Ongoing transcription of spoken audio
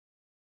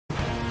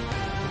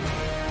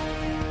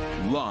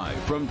Live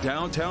from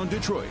downtown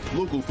Detroit,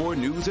 Local 4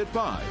 News at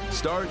 5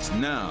 starts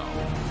now.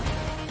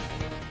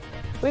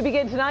 We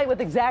begin tonight with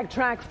exact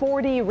track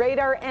 4D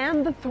radar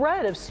and the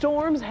threat of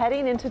storms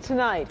heading into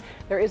tonight.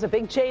 There is a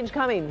big change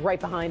coming right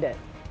behind it.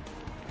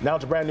 Now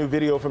to brand new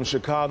video from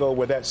Chicago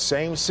where that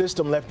same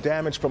system left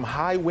damage from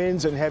high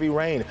winds and heavy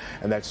rain,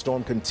 and that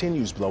storm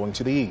continues blowing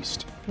to the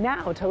east.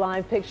 Now to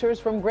live pictures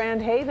from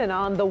Grand Haven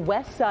on the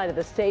west side of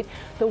the state.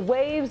 The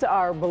waves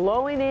are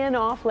blowing in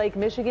off Lake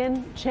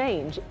Michigan.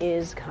 Change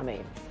is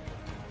coming.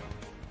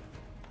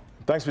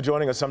 Thanks for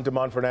joining us. I'm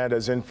Damon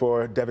Fernandez in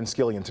for Devin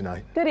Skillian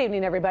tonight. Good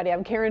evening, everybody.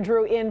 I'm Karen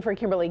Drew in for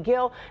Kimberly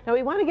Gill. Now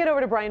we want to get over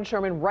to Brian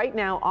Sherman right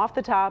now off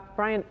the top.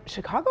 Brian,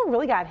 Chicago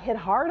really got hit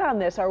hard on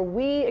this. Are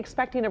we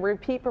expecting a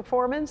repeat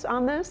performance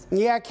on this?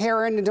 Yeah,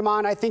 Karen and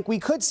Damon, I think we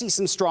could see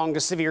some strong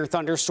to severe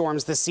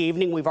thunderstorms this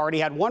evening. We've already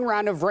had one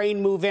round of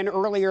rain move in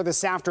earlier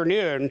this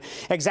afternoon.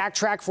 Exact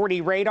track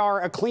 4D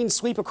radar, a clean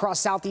sweep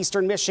across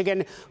southeastern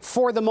Michigan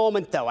for the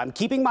moment, though. I'm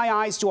keeping my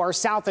eyes to our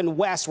south and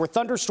west where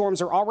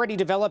thunderstorms are already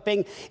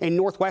developing in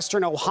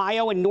northwestern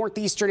Ohio and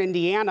northeastern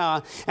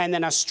Indiana, and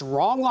then a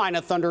strong line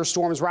of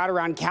thunderstorms right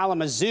around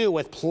Kalamazoo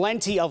with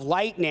plenty of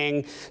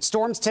lightning.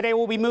 Storms today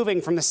will be moving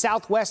from the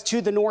southwest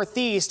to the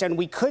northeast, and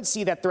we could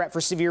see that threat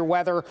for severe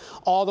weather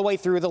all the way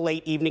through the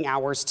late evening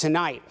hours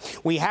tonight.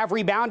 We have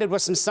rebounded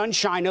with some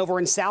sunshine over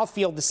in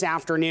Southfield this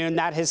afternoon.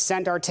 That has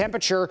sent our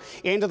temperature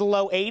into the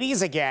low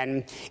 80s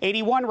again.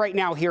 81 right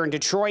now here in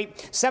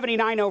Detroit,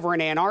 79 over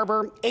in Ann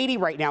Arbor, 80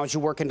 right now as you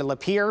work into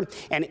Lapeer,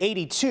 and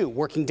 82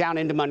 working down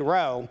into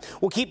Monroe.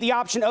 We'll keep the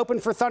option open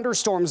for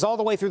thunderstorms all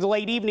the way through the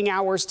late evening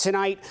hours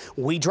tonight.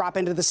 We drop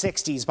into the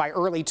 60s by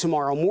early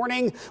tomorrow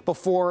morning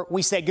before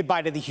we say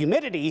goodbye to the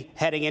humidity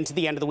heading into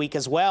the end of the week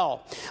as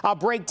well. I'll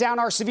break down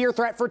our severe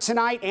threat for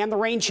tonight and the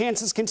rain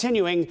chances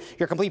continuing.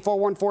 Your complete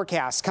 4-1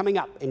 forecast coming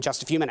up in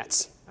just a few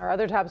minutes. Our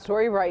other top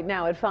story right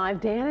now at 5,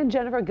 Dan and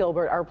Jennifer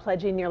Gilbert are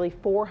pledging nearly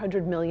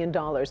 $400 million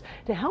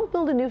to help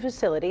build a new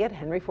facility at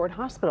Henry Ford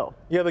Hospital.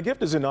 Yeah, the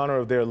gift is in honor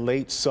of their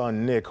late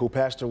son, Nick, who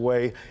passed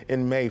away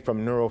in May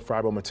from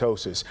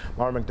neurofibromatosis.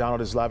 Mara McDonald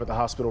is live at the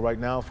hospital right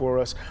now for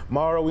us.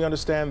 Mara, we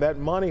understand that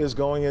money is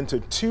going into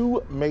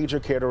 2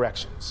 major care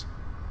directions.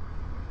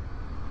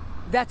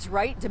 That's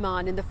right,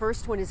 Damon. And the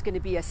first one is going to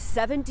be a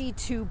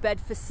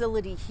 72-bed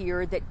facility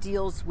here that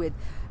deals with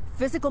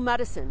physical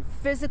medicine,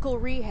 physical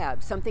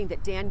rehab, something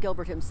that Dan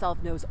Gilbert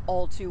himself knows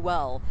all too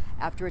well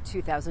after a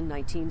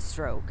 2019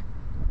 stroke.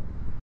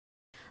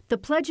 The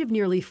pledge of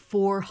nearly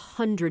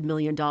 $400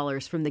 million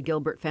from the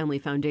Gilbert Family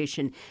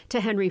Foundation to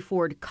Henry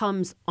Ford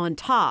comes on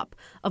top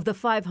of the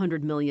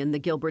 $500 million the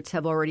Gilberts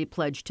have already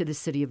pledged to the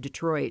city of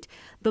Detroit.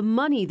 The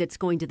money that's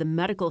going to the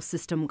medical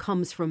system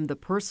comes from the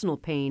personal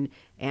pain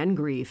and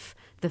grief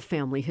the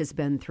family has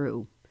been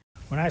through.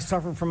 When I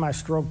suffered from my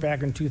stroke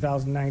back in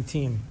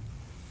 2019,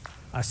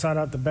 I sought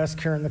out the best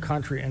care in the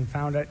country and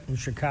found it in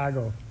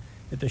Chicago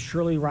at the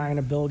Shirley Ryan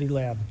Ability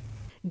Lab.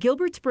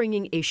 Gilbert's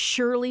bringing a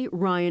Shirley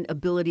Ryan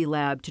Ability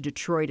Lab to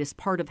Detroit as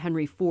part of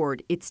Henry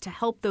Ford. It's to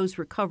help those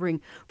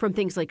recovering from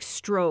things like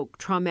stroke,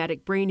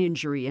 traumatic brain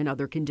injury, and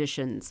other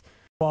conditions.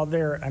 While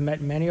there, I met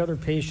many other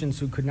patients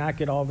who could not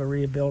get all the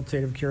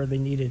rehabilitative care they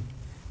needed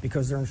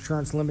because their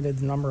insurance limited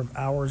the number of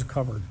hours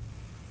covered.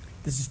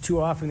 This is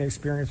too often the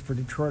experience for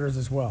Detroiters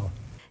as well.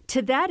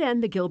 To that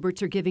end, the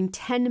Gilberts are giving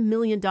 $10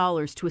 million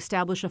to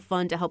establish a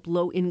fund to help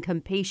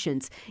low-income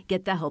patients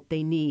get the help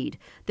they need.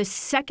 The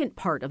second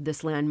part of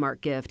this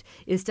landmark gift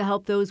is to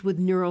help those with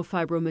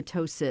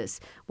neurofibromatosis,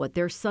 what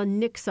their son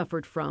Nick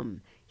suffered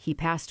from. He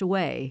passed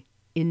away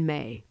in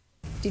May.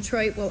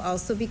 Detroit will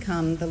also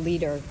become the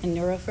leader in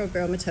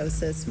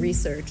neurofibromatosis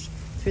research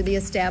through the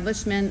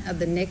establishment of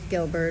the Nick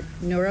Gilbert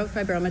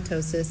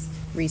Neurofibromatosis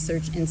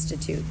Research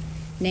Institute,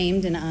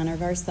 named in honor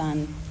of our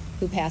son,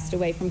 who passed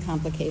away from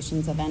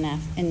complications of NF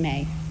in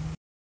May.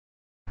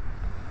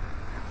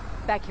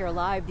 Back here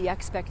live, the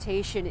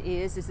expectation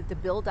is that the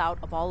build out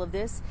of all of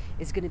this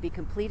is going to be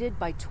completed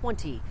by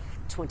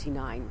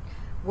 2029.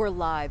 We're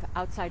live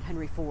outside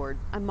Henry Ford.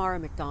 I'm Mara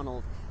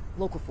McDonald,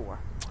 Local 4.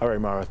 All right,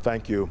 Mara,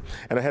 thank you.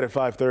 And ahead at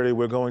 5:30,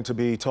 we're going to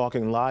be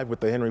talking live with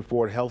the Henry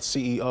Ford Health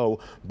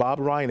CEO, Bob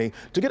Riney,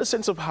 to get a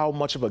sense of how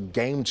much of a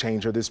game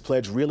changer this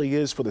pledge really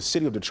is for the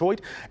city of Detroit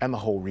and the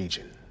whole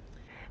region.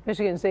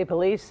 Michigan State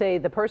Police say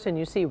the person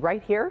you see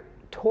right here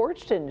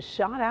torched and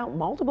shot out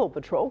multiple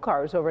patrol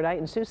cars overnight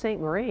in Sault Ste.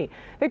 Marie.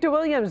 Victor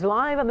Williams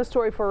live on the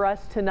story for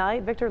us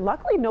tonight. Victor,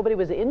 luckily nobody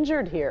was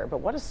injured here, but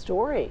what a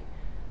story.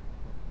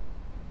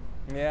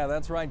 Yeah,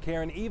 that's right,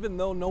 Karen. Even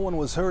though no one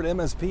was hurt,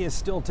 MSP is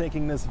still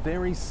taking this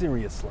very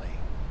seriously.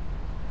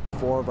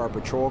 4 of our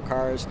patrol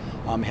cars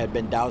had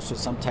been doused with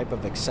some type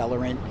of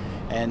accelerant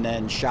and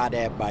then shot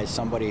at by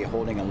somebody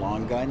holding a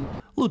long gun.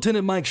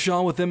 Lieutenant Mike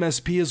Shaw with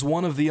MSP is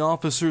one of the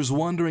officers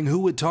wondering who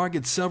would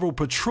target several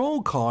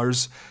patrol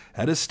cars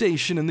at a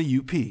station in the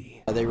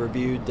UP. They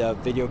reviewed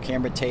video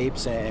camera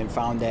tapes and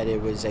found that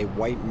it was a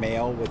white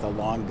male with a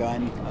long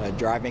gun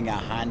driving a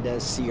Honda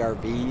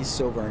CR-V,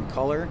 silver in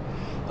color.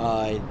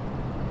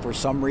 For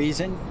some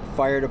reason,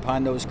 fired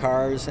upon those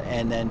cars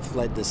and then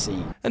fled the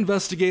scene.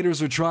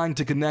 Investigators are trying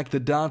to connect the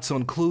dots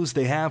on clues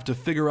they have to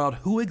figure out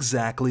who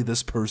exactly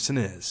this person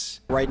is.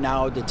 Right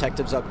now,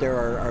 detectives up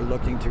there are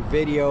looking through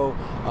video.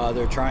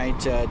 They're trying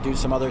to do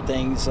some other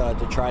things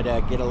to try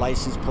to get a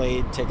license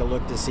plate, take a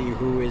look to see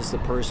who is the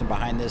person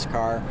behind this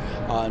car,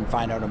 and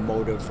find out a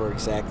motive for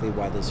exactly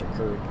why this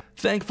occurred.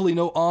 Thankfully,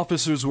 no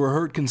officers were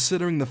hurt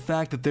considering the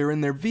fact that they're in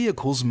their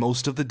vehicles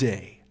most of the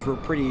day. We're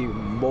pretty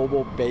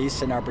mobile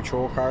based in our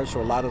patrol cars,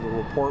 so a lot of the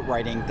report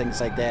writing, things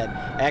like that,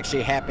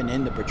 actually happen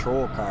in the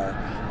patrol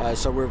car.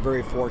 So we're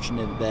very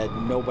fortunate that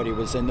nobody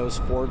was in those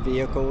 4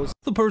 vehicles.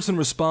 The person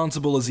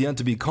responsible is yet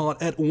to be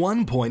caught. At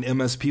one point,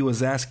 MSP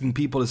was asking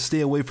people to stay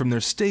away from their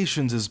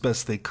stations as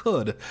best they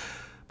could,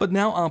 but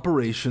now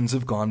operations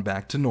have gone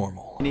back to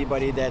normal.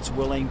 Anybody that's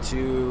willing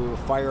to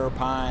fire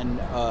upon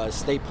a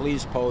state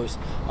police post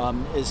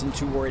isn't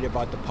too worried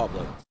about the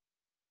public.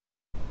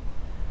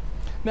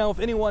 Now,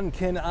 if anyone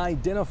can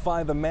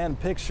identify the man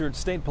pictured,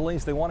 State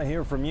Police, they want to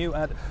hear from you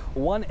at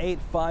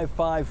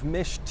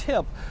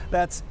 1-855-MISH-TIP.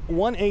 That's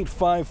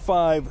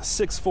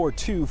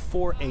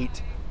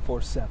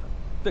 1-855-642-4847.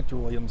 Victor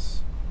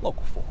Williams,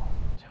 Local 4.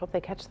 Hope they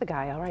catch the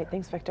guy. All right,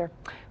 thanks, Victor.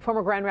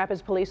 Former Grand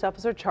Rapids police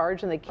officer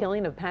charged in the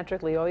killing of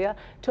Patrick Lyoya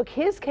took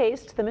his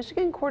case to the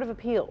Michigan Court of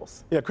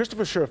Appeals. Yeah,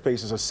 Christopher Scher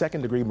faces a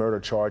second-degree murder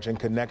charge in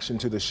connection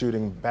to the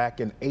shooting back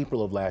in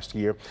April of last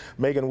year.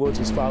 Megan Woods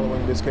is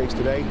following this case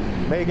today.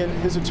 Megan,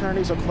 his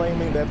attorneys are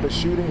claiming that the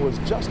shooting was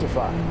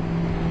justified.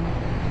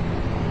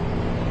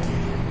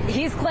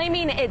 He's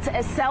claiming it's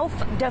a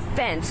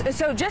self-defense.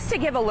 So just to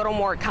give a little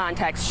more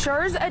context,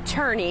 Scher's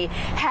attorney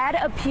had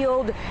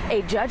appealed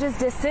a judge's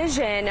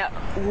decision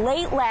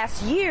late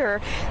last year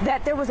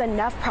that there was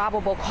enough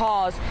probable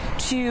cause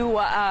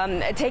to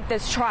take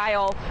this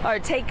trial or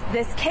take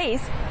this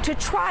case to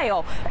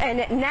trial.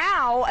 And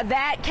now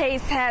that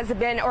case has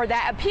been, or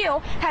that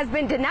appeal has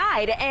been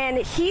denied, and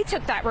he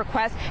took that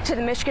request to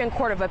the Michigan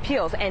Court of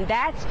Appeals. And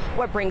that's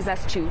what brings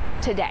us to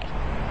today.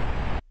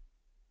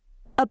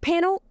 A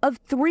panel of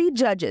 3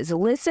 judges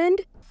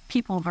listened.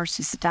 People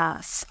versus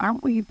deaths.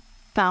 Aren't we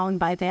bound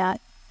by that?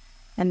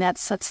 And that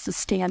sets the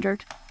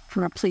standard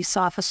for a police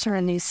officer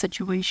in these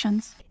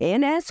situations.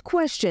 And asked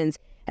questions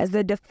as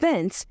the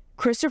defense,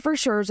 Christopher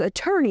Scher's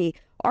attorney,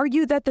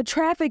 argued that the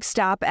traffic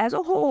stop as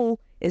a whole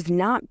is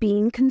not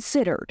being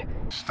considered.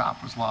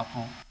 Stop was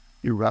lawful.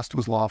 The arrest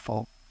was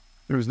lawful.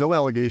 There was no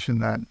allegation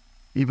that,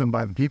 even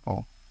by the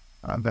people,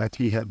 that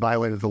he had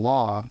violated the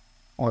law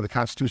or the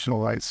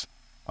constitutional rights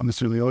of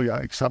Mr.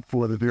 Lyoya, except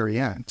for the very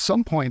end. At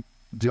some point,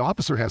 the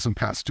officer has some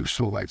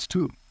constitutional rights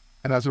too,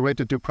 and has a right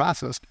to due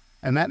process,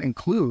 and that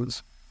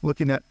includes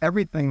looking at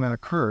everything that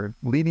occurred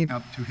leading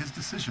up to his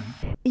decision.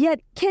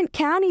 Yet Kent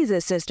County's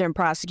assistant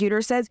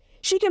prosecutor says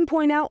she can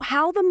point out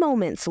how the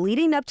moments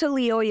leading up to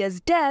Lyoya's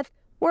death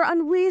were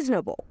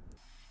unreasonable.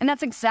 And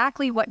that's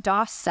exactly what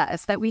Doss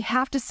says, that we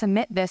have to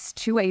submit this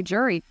to a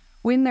jury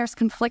when there's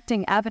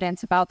conflicting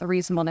evidence about the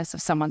reasonableness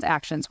of someone's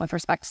actions with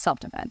respect to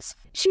self-defense.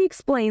 She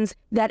explains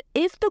that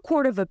if the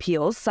Court of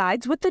Appeals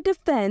sides with the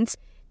defense,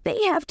 they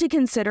have to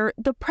consider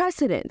the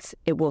precedents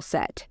it will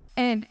set.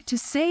 And to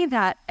say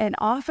that an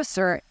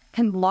officer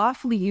can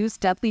lawfully use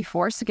deadly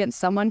force against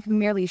someone who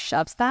merely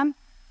shoves them,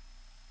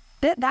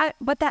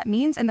 what that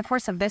means in the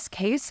course of this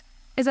case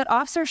is that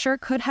Officer Scher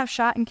could have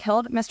shot and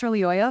killed Mr.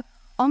 Lyoya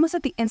almost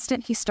at the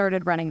instant he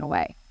started running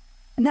away.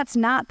 And that's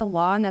not the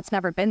law, and that's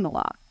never been the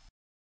law.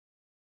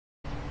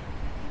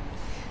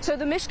 So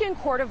the Michigan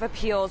Court of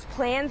Appeals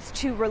plans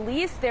to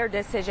release their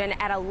decision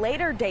at a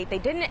later date. They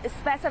didn't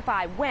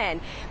specify when,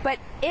 but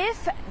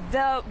if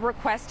the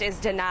request is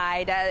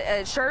denied,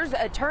 Scher's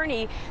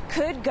attorney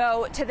could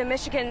go to the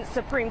Michigan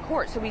Supreme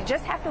Court. So we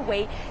just have to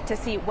wait to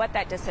see what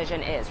that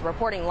decision is.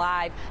 Reporting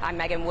live, I'm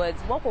Megan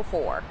Woods, Local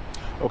 4.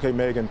 Okay,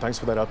 Megan, thanks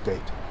for that update.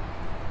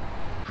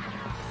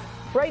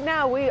 Right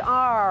now, we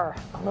are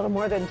a little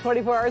more than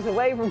 24 hours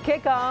away from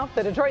kickoff.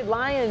 The Detroit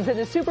Lions and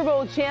the Super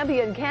Bowl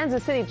champion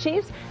Kansas City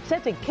Chiefs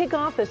set to kick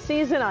off the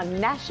season on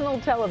national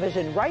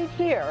television right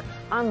here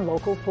on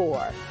Local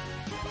 4.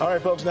 All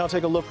right, folks, now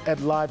take a look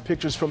at live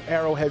pictures from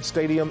Arrowhead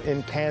Stadium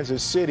in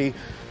Kansas City.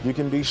 You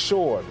can be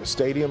sure the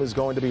stadium is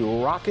going to be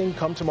rocking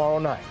come tomorrow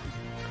night.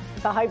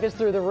 The hype is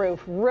through the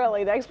roof.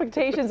 Really, the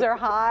expectations are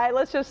high.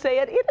 Let's just say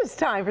it. It is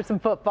time for some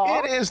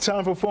football. It is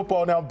time for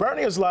football. Now,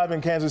 Bernie is live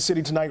in Kansas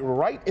City tonight,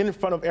 right in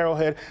front of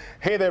Arrowhead.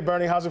 Hey there,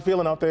 Bernie. How's it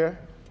feeling out there?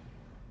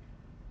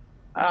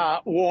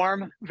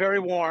 Warm, very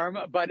warm,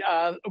 but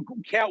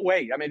can't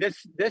wait. I mean,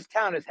 this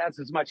town has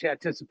as much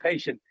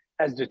anticipation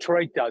as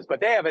Detroit does,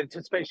 but they have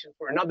anticipation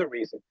for another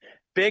reason.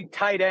 Big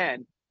tight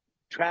end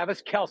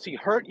Travis Kelce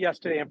hurt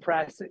yesterday in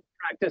practice,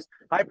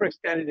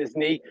 hyperextended his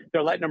knee.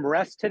 They're letting him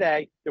rest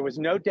today. There was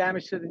no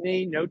damage to the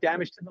knee, no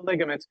damage to the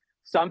ligaments.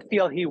 Some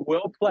feel he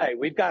will play.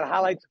 We've got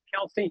highlights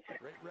of Kelce,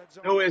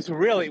 who is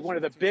really one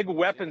of the big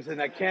weapons in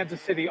that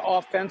Kansas City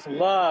offense,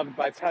 loved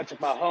by Patrick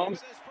Mahomes.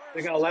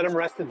 They're going to let him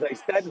rest, as I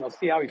said, and we'll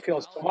see how he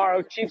feels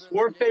tomorrow. Chiefs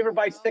were favored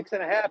by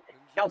 6.5.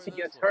 Kelce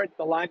gets hurt.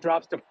 The line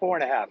drops to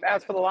 4.5.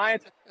 As for the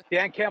Lions,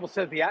 Dan Campbell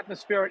says the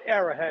atmosphere at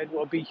Arrowhead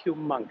will be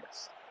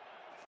humongous.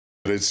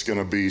 It's going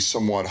to be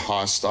somewhat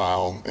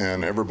hostile,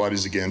 and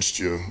everybody's against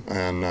you,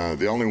 and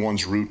the only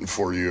ones rooting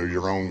for you are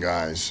your own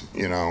guys,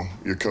 you know,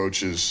 your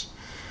coaches,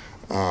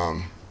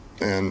 and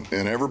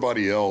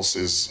everybody else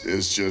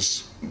is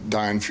just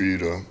dying for you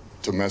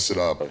to mess it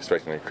up.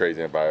 Expecting a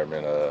crazy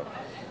environment,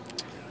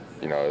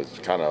 you know, it's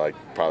kind of like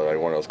probably like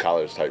one of those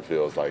college type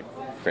feels, like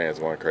fans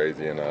going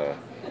crazy, and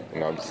you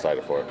know, I'm just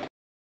excited for it.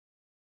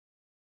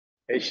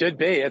 It should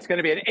be. It's going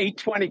to be an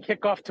 8:20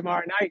 kickoff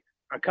tomorrow night.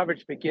 Our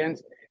coverage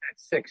begins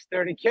at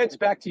 6:30. Kids,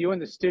 back to you in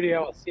the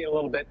studio. I'll see you a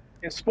little bit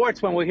in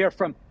sports when we'll hear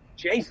from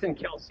Jason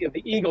Kelsey of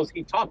the Eagles.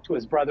 He talked to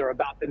his brother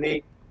about the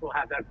knee. We'll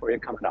have that for you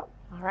coming up.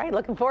 All right,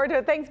 looking forward to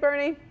it. Thanks,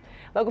 Bernie.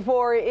 Local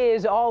 4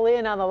 is all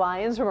in on the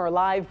Lions, from our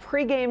live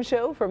pregame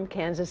show from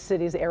Kansas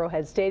City's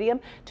Arrowhead Stadium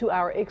to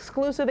our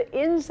exclusive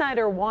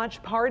Insider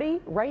Watch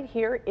Party right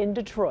here in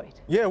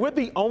Detroit. Yeah, we're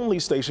the only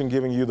station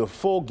giving you the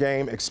full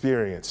game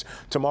experience.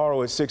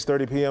 Tomorrow at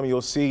 6:30 p.m.,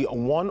 you'll see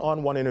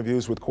one-on-one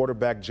interviews with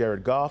quarterback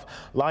Jared Goff,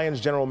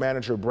 Lions general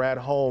manager Brad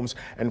Holmes,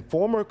 and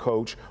former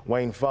coach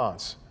Wayne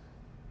Fonts.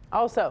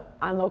 Also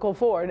on Local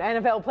 4,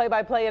 NFL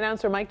play-by-play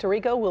announcer Mike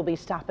Tirico will be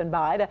stopping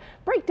by to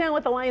break down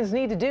what the Lions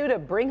need to do to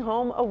bring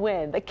home a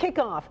win. The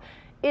kickoff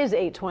is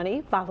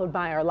 8:20, followed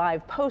by our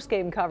live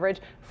post-game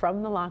coverage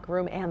from the locker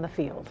room and the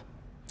field.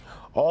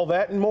 All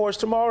that and more is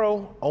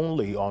tomorrow,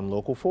 only on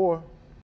Local 4.